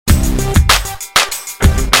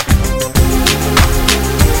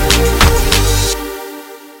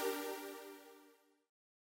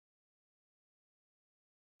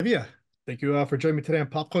Olivia, thank you for joining me today on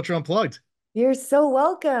Pop Culture Unplugged. You're so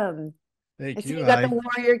welcome. I Thank see you. you got the I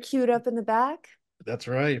warrior queued up in the back. That's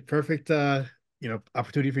right. Perfect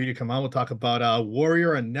opportunity for you to come on. We'll talk about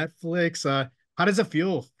Warrior on Netflix. How does it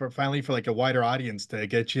feel for like a wider audience to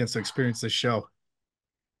get a chance to experience this show?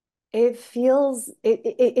 It feels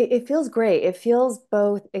great. It feels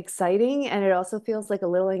both exciting and it also feels like a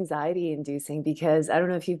little anxiety inducing because I don't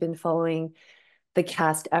know if you've been following the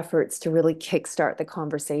cast efforts to really kickstart the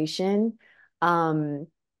conversation. Um,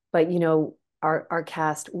 but our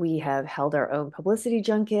cast, we have held our own publicity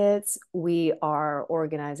junkets. We are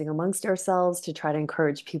organizing amongst ourselves to try to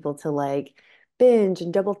encourage people to like binge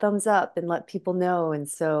and double thumbs up and let people know. And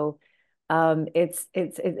so it's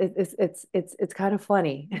kind of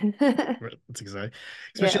funny. Right, that's exciting.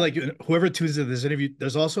 Yeah. Especially like whoever tunes in this interview,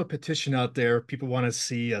 there's also a petition out there. People want to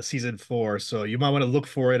see season four, so you might want to look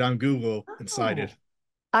for it on Google and cite it.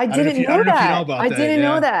 Oh, I didn't I know don't know if you know that. about I that. didn't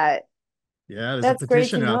know Yeah, that. yeah. There's a That's great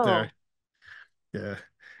to petition out there. know. Yeah.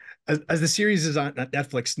 As the series is on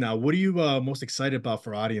Netflix now, what are you most excited about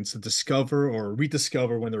for audience to discover or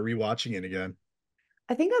rediscover when they're rewatching it again?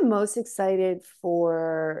 I think I'm most excited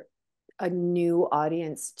for a new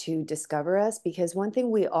audience to discover us because one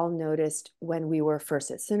thing we all noticed when we were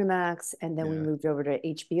first at Cinemax and then we Yeah. moved over to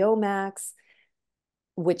HBO Max,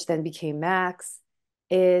 which then became Max,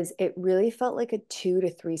 is it really felt like a 2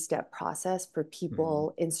 to 3 step process for Mhm.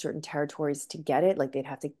 people in certain territories to get it. Like they'd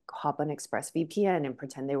have to hop on ExpressVPN and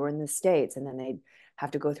pretend they were in the States, and then they'd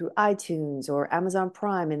have to go through iTunes or Amazon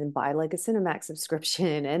Prime and then buy like a Cinemax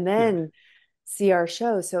subscription and Yeah. then see our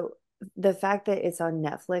show. So the fact that it's on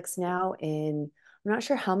Netflix now in I'm not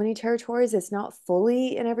sure how many territories, it's not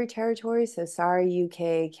fully in every territory. So sorry,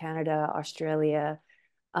 UK, Canada, Australia,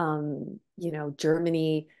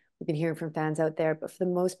 Germany. We've been hearing from fans out there, but for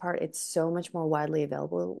the most part, it's so much more widely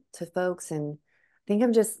available to folks. And I think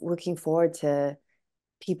I'm just looking forward to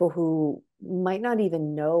people who might not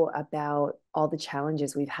even know about all the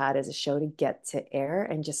challenges we've had as a show to get to air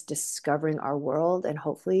and just discovering our world and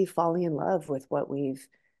hopefully falling in love with what we've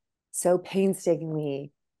so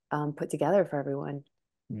painstakingly put together for everyone.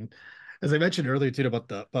 Mhm. As I mentioned earlier too about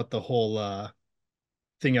the whole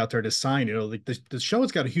thing out there to sign, like the show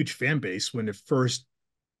has got a huge fan base when it first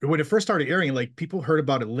started airing, like people heard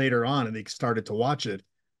about it later on and they started to watch it.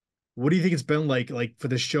 What do you think it's been like for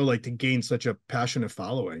this show like to gain such a passionate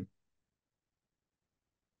following?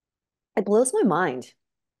 It blows my mind,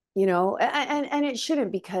 and it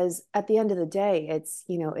shouldn't because at the end of the day,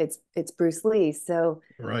 it's Bruce Lee. So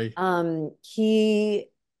Right. he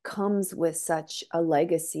comes with such a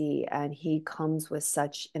legacy and he comes with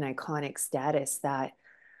such an iconic status that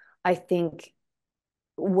I think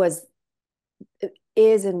was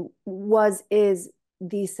is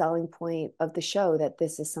the selling point of the show, that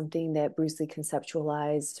this is something that Bruce Lee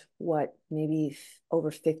conceptualized what maybe over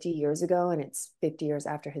 50 years ago, and it's 50 years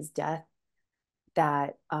after his death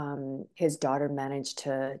that his daughter managed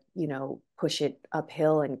to push it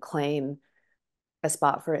uphill and claim a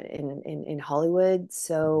spot for it in Hollywood.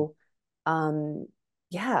 So um,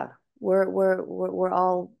 yeah, we're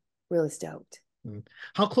all really stoked. Mhm.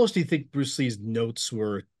 How close do you think Bruce Lee's notes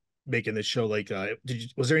were making the show? Like,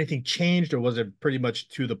 was there anything changed, or was it pretty much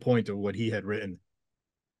to the point of what he had written?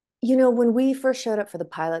 When we first showed up for the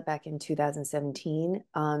pilot back in 2017,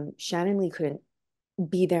 Shannon Lee couldn't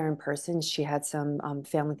be there in person. She had some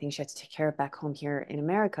family things she had to take care of back home here in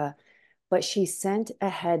America, but she sent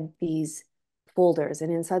ahead these folders,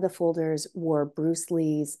 and inside the folders were Bruce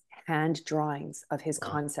Lee's hand drawings of his Wow.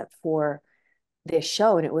 concept for this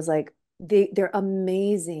show. And it was like they're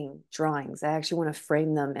amazing drawings. I actually want to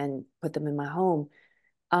frame them and put them in my home.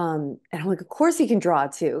 And I'm like, of course he can draw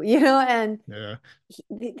too, and Yeah.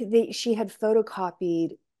 she had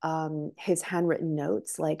photocopied his handwritten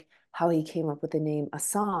notes, like how he came up with the name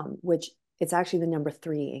Assam, which it's actually the number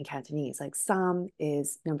three in Cantonese. Like Sam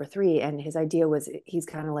is number three, and his idea was he's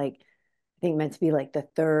kind of like I think meant to be like the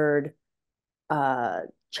third uh,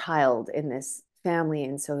 child in this family,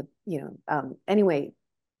 and so anyway,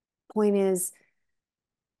 point is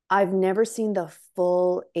I've never seen the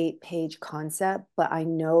full 8-page concept, but I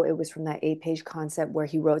know it was from that 8-page concept where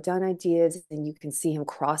he wrote down ideas and you can see him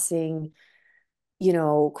crossing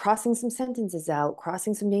some sentences out,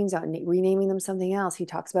 crossing some names out, and renaming them something else. He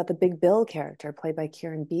talks about the Big Bill character played by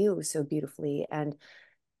Kieran Bew so beautifully. And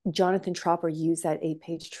Jonathan Tropper used that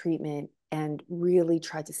 8-page treatment and really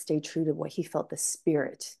tried to stay true to what he felt the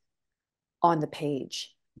spirit on the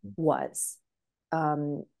page was.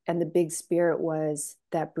 And the big spirit was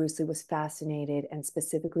that Bruce Lee was fascinated and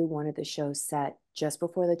specifically wanted the show set just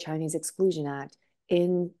before the Chinese Exclusion Act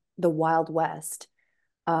in the Wild West,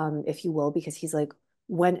 if you will, because he's like,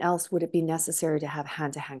 when else would it be necessary to have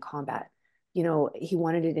hand-to-hand combat? He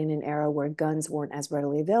wanted it in an era where guns weren't as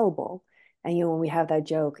readily available. And when we have that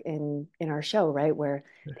joke in our show, right, where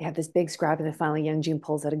they have this big scrap, and then finally Young Jin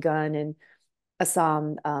pulls out a gun, and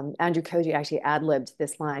Assam, Andrew Koji actually ad-libbed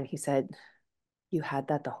this line. He said, "You had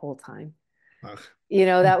that the whole time." Uh,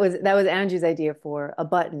 That was Andrew's idea for a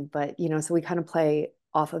button, but so we kind of play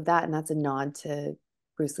off of that, and that's a nod to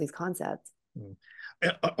Bruce Lee's concept.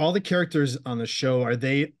 all the characters on the show, are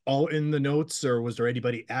they all in the notes, or was there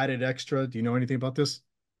anybody added extra? Do you know anything about this?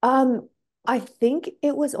 Um, I think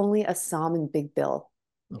it was only Assam and Big Bill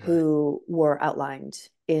Okay. who were outlined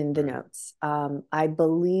in All the right. notes. I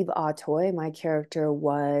believe Atoy, my character,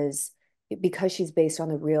 was because she's based on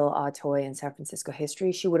the real Atoy in San Francisco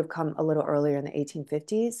history. She would have come a little earlier in the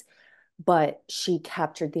 1850s, but she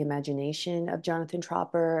captured the imagination of Jonathan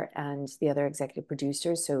Tropper and the other executive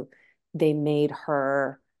producers. So they made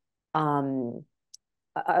her um,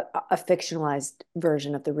 a fictionalized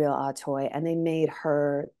version of the real Atoy, and they made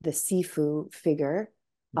her the Sifu figure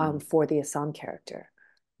Mm. for the Assam character.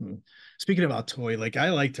 Mm. Speaking about Toy, like I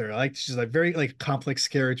liked her. I like she's like very like complex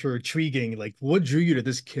character, intriguing. Like what drew you to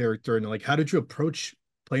this character, and like how did you approach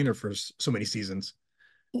playing her for so many seasons?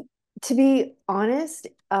 To be honest,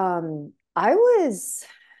 I was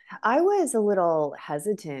a little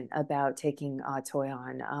hesitant about taking Atoy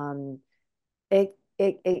on.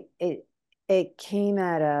 It came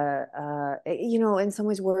at in some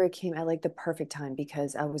ways where it came at like the perfect time,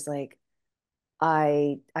 because I was like,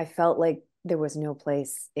 I felt like there was no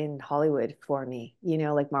place in Hollywood for me.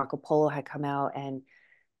 Like Marco Polo had come out, and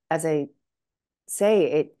as I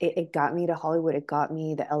say, it got me to Hollywood. It got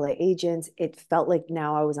me the LA agents. It felt like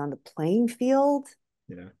now I was on the playing field,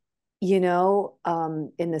 Yeah.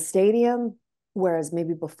 in the stadium, whereas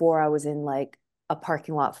maybe before I was in like a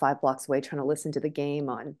parking lot 5 blocks away trying to listen to the game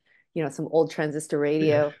on, some old transistor Yeah.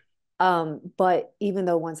 radio. But even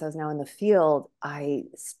though once I was now in the field, I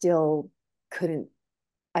still couldn't,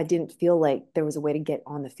 I didn't feel like there was a way to get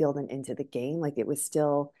on the field and into the game. Like it was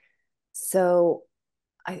still so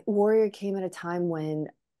Warrior came at a time when,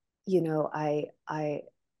 you know, I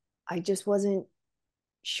just wasn't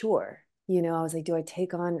sure. I was like, do I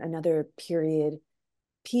take on another period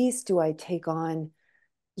piece? Do I take on,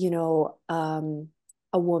 you know, um,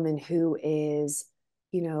 a woman who is,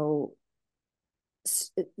 you know,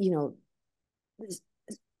 you know,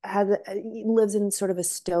 has lives in sort of a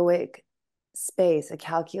stoic space, a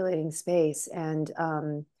calculating space, and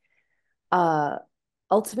uh,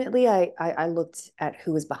 ultimately, I looked at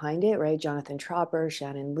who was behind it, right? Jonathan Tropper,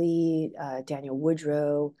 Shannon Lee, Daniel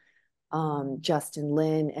Woodrow, Justin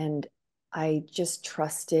Lin, and I just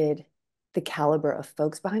trusted the caliber of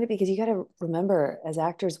folks behind it, because you got to remember, as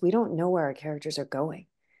actors, we don't know where our characters are going.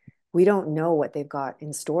 We don't know what they've got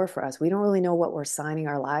in store for us. We don't really know what we're signing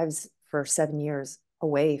our lives for 7 years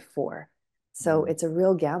away for. So Mm. it's a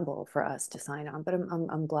real gamble for us to sign on, but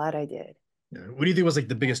I'm glad I did. Yeah. What do you think was like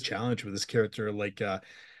the biggest challenge with this character? Like,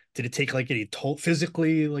 did it take like any toll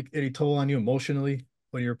physically, like any toll on you emotionally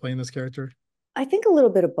when you were playing this character? I think a little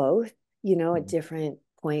bit of both, at Mm. different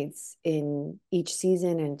points in each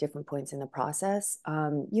season and different points in the process.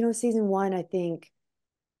 Season one, I think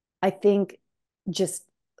just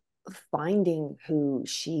finding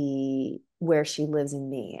where she lives in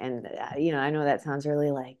me. And, I know that sounds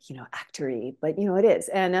really like, actory, but, it is.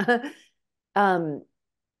 And, um,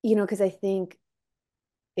 because I think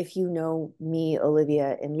if you know me,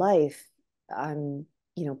 Olivia, in life, I'm,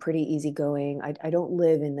 pretty easygoing. I don't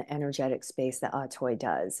live in the energetic space that Atoy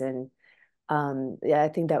does. And yeah, I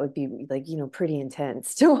think that would be like, pretty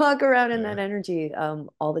intense to walk around in Yeah. that energy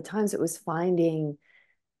all the time. So it was finding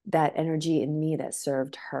that energy in me that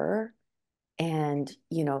served her, and,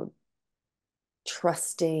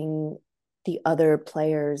 trusting the other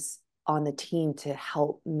players on the team to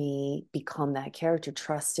help me become that character,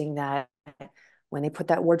 trusting that when they put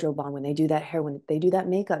that wardrobe on, when they do that hair, when they do that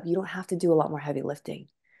makeup, you don't have to do a lot more heavy lifting.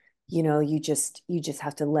 You just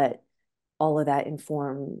have to let all of that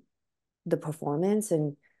inform the performance.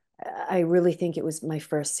 And I really think it was my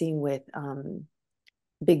first scene with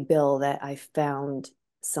Big Bill that I found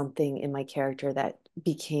something in my character that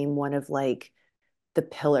became one of like the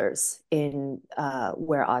pillars in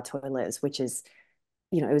where Atoy lives, which is,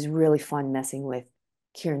 it was really fun messing with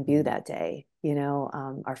Kieran Bu Mm. that day,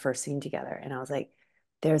 our first scene together. And I was like,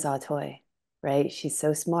 there's Atoy, right? She's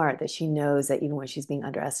so smart that she knows that even when she's being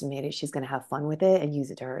underestimated, she's going to have fun with it and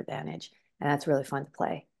use it to her advantage. And that's really fun to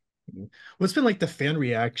play. Mm. What's been like the fan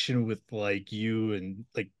reaction with like you and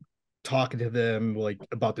like talking to them like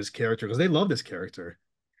about this character? Because they love this character.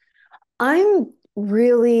 I'm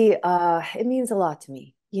really, it means a lot to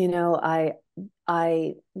me. You know,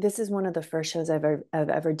 this is one of the first shows I've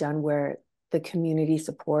ever done where the community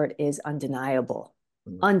support is undeniable.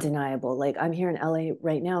 Mm. Undeniable. Like I'm here in LA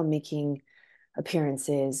right now making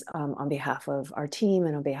appearances on behalf of our team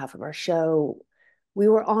and on behalf of our show. We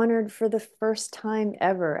were honored for the first time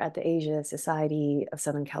ever at the Asia Society of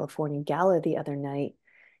Southern California Gala the other night.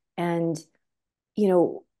 And, you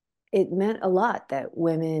know, it meant a lot that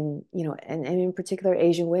women, and in particular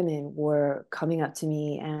Asian women were coming up to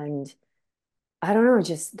me and I don't know,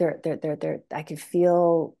 just I could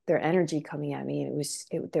feel their energy coming at me. And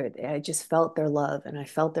I just felt their love and I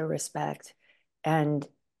felt their respect. And,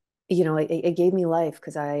 it gave me life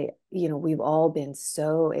because we've all been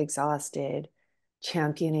so exhausted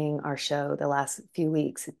championing our show the last few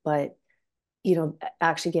weeks, but,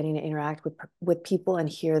 actually getting to interact with people and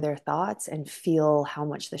hear their thoughts and feel how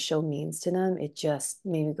much the show means to them, it just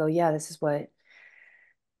made me go, yeah, this is what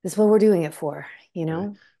we're doing it for, you Right.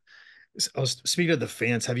 know? I was speaking of the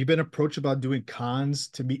fans. Have you been approached about doing cons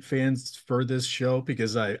to meet fans for this show?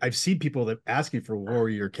 Because I've seen people that asking for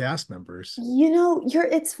Warrior cast members.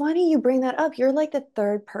 It's funny you bring that up. You're like the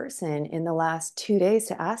third person in the last 2 days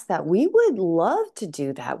to ask that. We would love to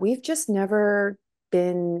do that. We've just never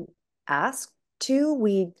been asked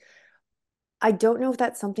to. I don't know if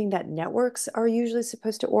that's something that networks are usually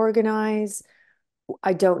supposed to organize.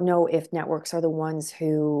 I don't know if networks are the ones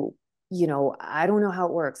who, I don't know how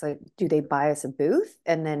it works. Like, do they buy us a booth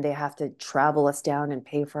and then they have to travel us down and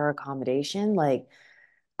pay for our accommodation? Like,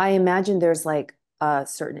 I imagine there's like a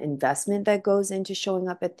certain investment that goes into showing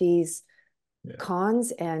up at these Yeah.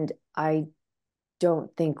 cons, and I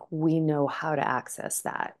don't think we know how to access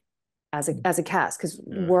that as a cast because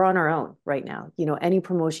Yeah. we're on our own right now. Any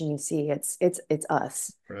promotion you see, it's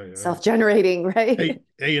us Right. Right. self-generating, right?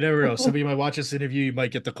 Hey, you never know. Somebody might watch this interview. You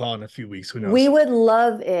might get the call in a few weeks. Who We knows? would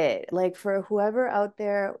love it. Like for whoever out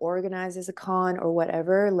there organizes a con or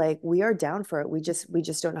whatever, like we are down for it. We just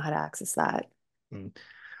don't know how to access that. Mm.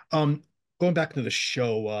 Um, Going back to the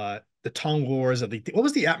show, the Tongue Wars of what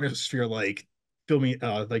was the atmosphere like filming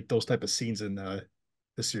like those type of scenes in the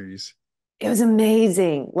series? It was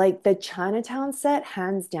amazing. Like the Chinatown set,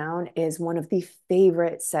 hands down, is one of the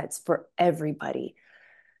favorite sets for everybody.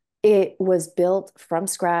 It was built from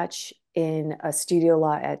scratch in a studio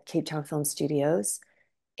lot at Cape Town Film Studios.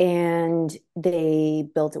 And they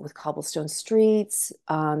built it with cobblestone streets,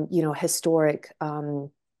 historic. I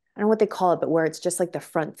don't know what they call it, but where it's just like the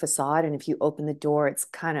front facade. And if you open the door, it's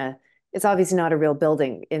obviously not a real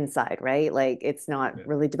building inside, right? Like it's not Yeah.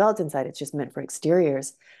 really developed inside. It's just meant for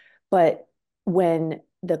exteriors. But when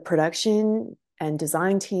the production and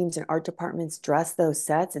design teams and art departments dress those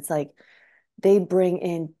sets, it's like they bring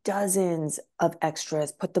in dozens of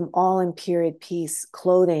extras, put them all in period piece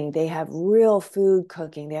clothing. They have real food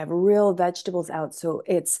cooking. They have real vegetables out. So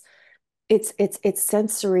it's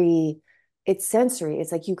sensory. It's sensory.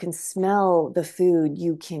 It's like you can smell the food.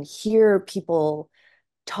 You can hear people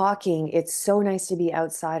talking. It's so nice to be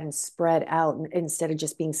outside and spread out instead of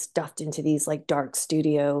just being stuffed into these like dark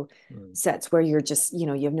studio Mm. sets where you're just, you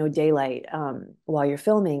have no daylight while you're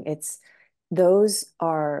filming. Those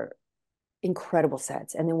are incredible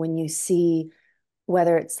sets. And then when you see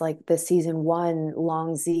whether it's like the season one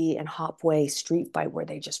Long Z and Hopway street fight where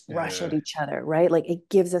they just rush at Yeah. each other, right? Like it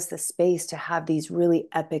gives us the space to have these really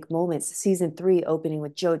epic moments. Season three opening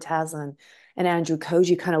with Joe Taslim and Andrew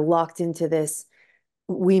Koji kind of locked into this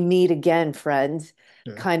we meet again, friend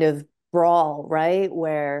Yeah. kind of brawl, right?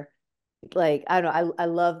 Where like I don't know, I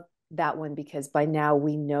love that one because by now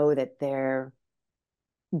we know that they're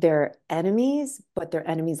enemies, but they're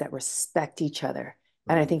enemies that respect each other.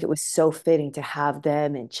 And I Mm. think it was so fitting to have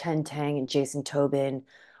them and Chen Tang and Jason Tobin,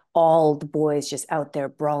 all the boys just out there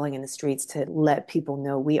brawling in the streets to let people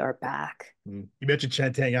know we are back. Mm. You mentioned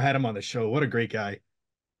Chen Tang. I had him on the show. What a great guy.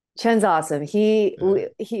 Chen's awesome. Yeah.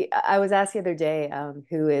 I was asked the other day,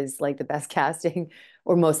 who is like the best casting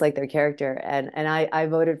or most like their character, and I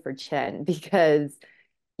voted for Chen because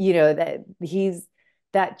that he's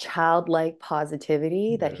that childlike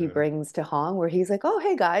positivity that he Yeah. brings to Hong, where he's like, oh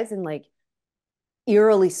hey guys, and like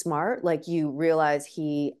eerily smart. Like you realize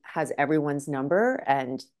he has everyone's number,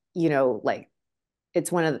 and like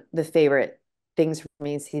it's one of the favorite things for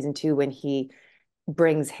me in season two when he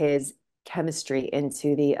brings his chemistry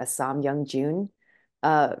into the Assam Young June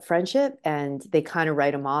friendship, and they kind of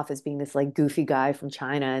write him off as being this like goofy guy from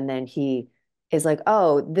China, and then he is like,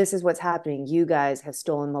 "Oh, this is what's happening. You guys have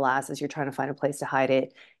stolen molasses. You're trying to find a place to hide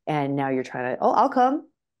it, and now you're trying to. Oh, I'll come."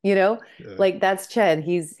 You know, Yeah. like that's Chen.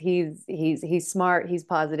 He's smart. He's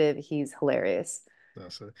positive. He's hilarious.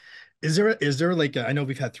 That's it. Is there like I know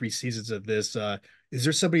we've had three seasons of this. Is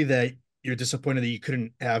there somebody that you're disappointed that you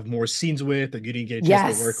couldn't have more scenes with, or you didn't get a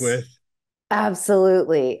chance to work Yes. with?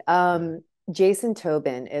 Absolutely. Yeah. Jason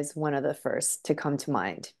Tobin is one of the first to come to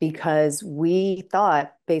mind because we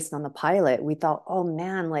thought, based on the pilot, we thought, oh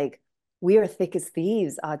man, like we are thick as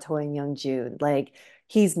thieves, Atoy and Young June. Like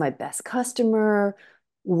he's my best customer.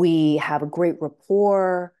 We have a great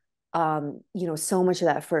rapport. So much of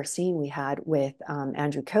that first scene we had with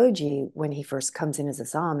Andrew Koji when he first comes in as a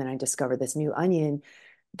Assam and I discover this new onion,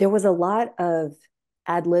 there was a lot of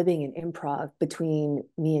ad-libbing and improv between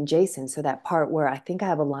me and Jason. So that part where I think I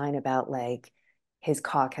have a line about like his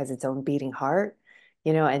cock has its own beating heart,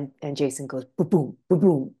 and Jason goes boom, boom, boom,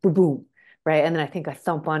 boom, boom, boom, right? And then I think I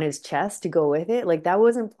thump on his chest to go with it. Like that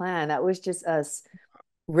wasn't planned. That was just us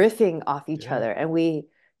riffing off each Yeah. other. And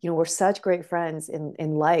we're such great friends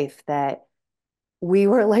in life that we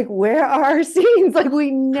were like, where are our scenes? Like we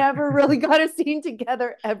never really got a scene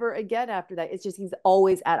together ever again after that. It's just he's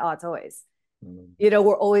always at Odd Toys. Mm.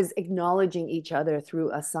 We're always acknowledging each other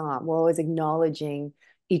through Assam. We're always acknowledging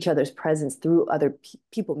each other's presence through other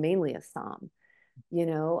people, mainly Assam, you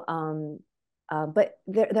know. But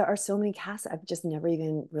there are so many casts I've just never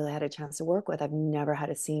even really had a chance to work with. I've never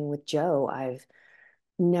had a scene with Joe. I've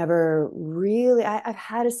never really, I've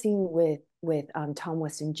had a scene with Tom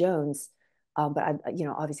Weston Jones, but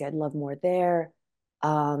obviously I'd love more there.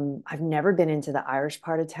 I've never been into the Irish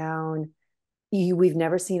part of town. We've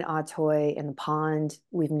never seen Atoy in the pond. Yeah.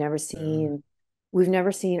 We've never seen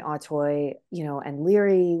Atoy, and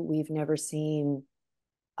Leary. We've never seen,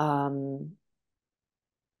 um,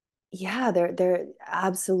 yeah, they're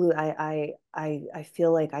absolute. I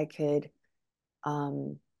feel like I could,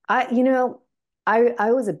 um, I, you know,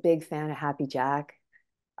 I was a big fan of Happy Jack.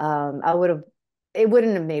 I would have, it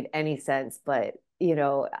wouldn't have made any sense, but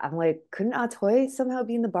I'm like, couldn't Atoy somehow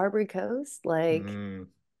be in the Barbary Coast? Like, Mm.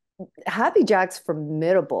 Happy Jack's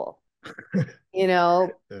formidable, you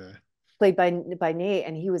know, Yeah. played by Nate,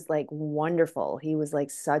 and he was like wonderful. He was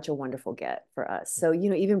like such a wonderful get for us. So,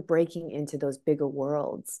 even breaking into those bigger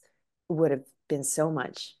worlds would have been so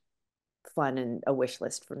much fun and a wish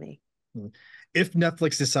list for me. Mm. If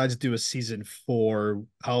Netflix decides to do a season four,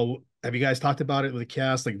 how have you guys talked about it with the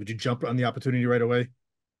cast? Like, would you jump on the opportunity right away?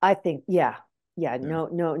 I think, yeah, yeah, Yeah. no,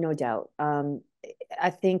 no, no doubt. I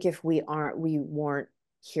think if we weren't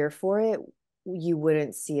here for it, you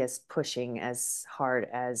wouldn't see us pushing as hard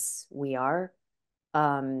as we are.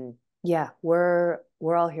 Yeah, we're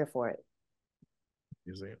all here for it.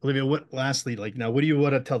 Usually. Olivia, what lastly, like now, what do you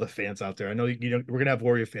want to tell the fans out there? I know we're gonna have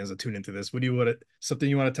Warrior fans that tune into this. What do you want to something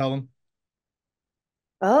you want to tell them?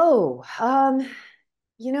 Oh,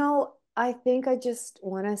 I think I just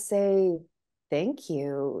want to say thank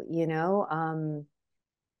you.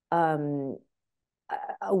 Um,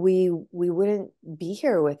 we wouldn't be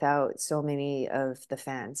here without so many of the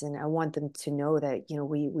fans, and I want them to know that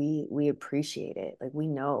we appreciate it. Like we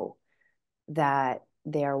know that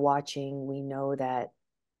they are watching. We know that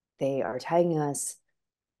they are tagging us.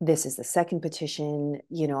 This is the second petition,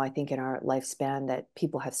 I think in our lifespan that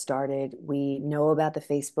people have started. We know about the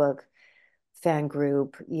Facebook fan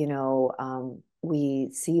group, we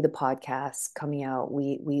see the podcasts coming out.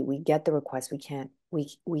 We get the requests. We can't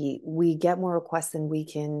we get more requests than we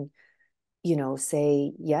can,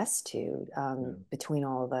 say yes to, Yeah. between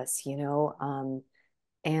all of us,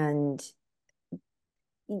 and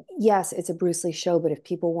yes, it's a Bruce Lee show, but if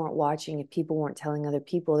people weren't watching, if people weren't telling other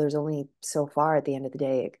people, there's only so far at the end of the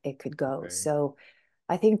day it could go. Okay. So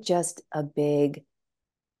I think just a big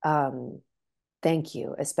um, thank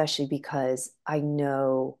you, especially because I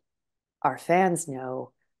know our fans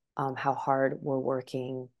know how hard we're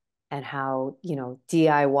working and how,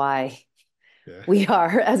 DIY Yeah. we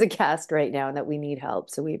are as a cast right now and that we need help.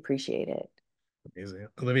 So we appreciate it. Amazing.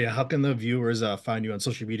 Olivia, how can the viewers find you on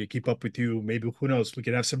social media, keep up with you? Maybe who knows? We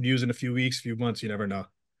could have some news in a few weeks, few months. You never know.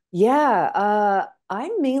 Yeah,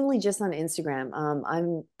 I'm mainly just on Instagram.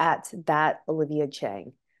 I'm at that Olivia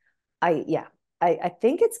Cheng. Yeah, I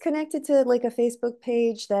think it's connected to like a Facebook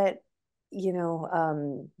page that, you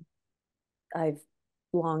know, I've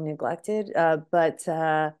long neglected. But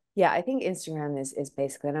yeah, I think Instagram is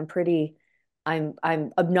basically, and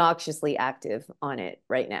I'm obnoxiously active on it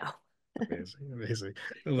right now. Amazing, amazing.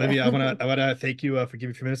 Yeah. Olivia, I wanna thank you for giving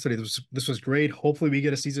me a few minutes today. This was great. Hopefully, we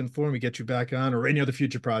get a season four and we get you back on, or any other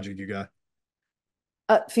future project you got.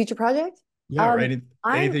 Future project? Yeah, Um, right.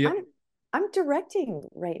 I'm Anything? I'm I'm directing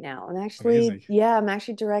right now. Amazing. I'm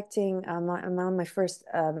actually directing. I'm on my first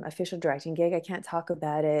official directing gig. I can't talk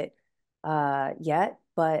about it yet,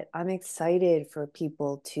 but I'm excited for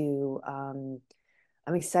people to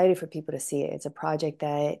see it. It's a project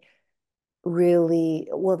that really,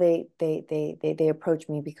 well, they approached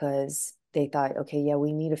me because they thought, okay, yeah,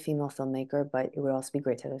 we need a female filmmaker, but it would also be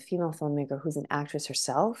great to have a female filmmaker who's an actress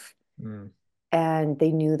herself. Mm, And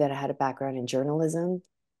they knew that I had a background in journalism.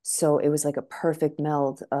 So it was like a perfect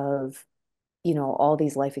meld of, all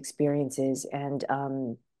these life experiences and,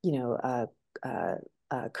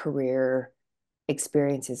 uh, career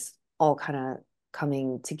experiences all kind of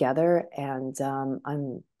coming together. And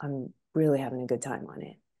I'm really having a good time on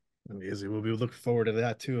it. amazing. We'll be looking forward to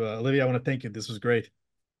that too. Olivia, I want to thank you. This was great.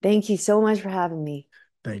 Thank you so much for having me.